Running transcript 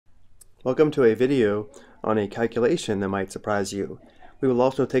Welcome to a video on a calculation that might surprise you. We will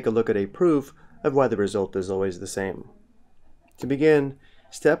also take a look at a proof of why the result is always the same. To begin,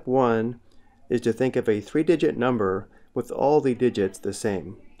 step 1 is to think of a 3-digit number with all the digits the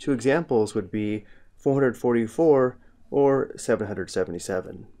same. Two examples would be 444 or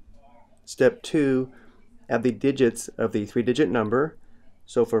 777. Step 2, add the digits of the 3-digit number.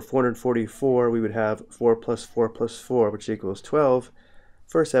 So for 444 we would have 4 plus 4 plus 4, which equals 12.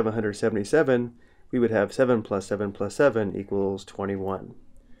 For 777, we would have 7 plus 7 plus 7 equals 21.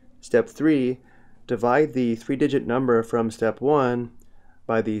 Step 3, divide the 3-digit number from step 1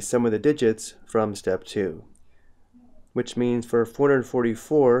 by the sum of the digits from step 2, which means for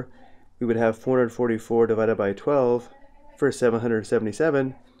 444, we would have 444 divided by 12. For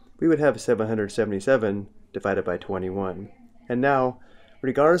 777, we would have 777 divided by 21. And now,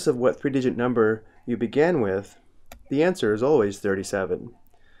 regardless of what 3-digit number you began with, the answer is always 37.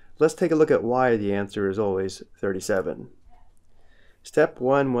 Let's take a look at why the answer is always 37. Step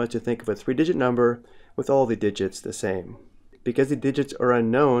 1 was to think of a 3-digit number with all the digits the same. Because the digits are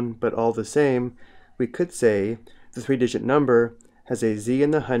unknown but all the same, we could say the 3-digit number has a z in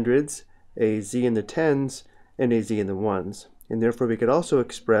the hundreds, a z in the tens, and a z in the ones. And therefore we could also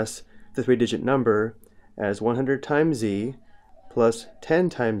express the 3-digit number as 100 times z plus 10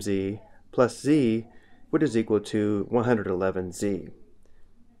 times z plus z, which is equal to 111z.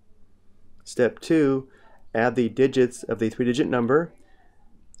 Step 2, add the digits of the 3-digit number,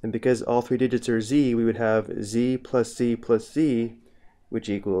 and because all 3 digits are z, we would have z plus z plus z, which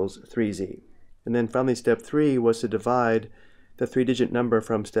equals 3z. And then finally step 3 was to divide the 3-digit number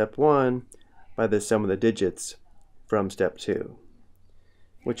from step 1 by the sum of the digits from step 2,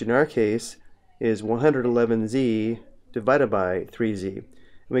 which in our case is 111z divided by 3z. And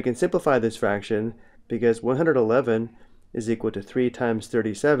we can simplify this fraction because 111 is equal to 3 times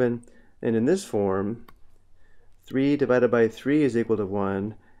 37, and in this form, 3 divided by 3 is equal to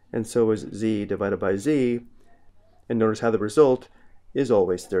 1, and so is z divided by z, and notice how the result is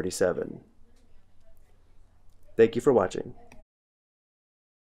always 37. Thank you for watching.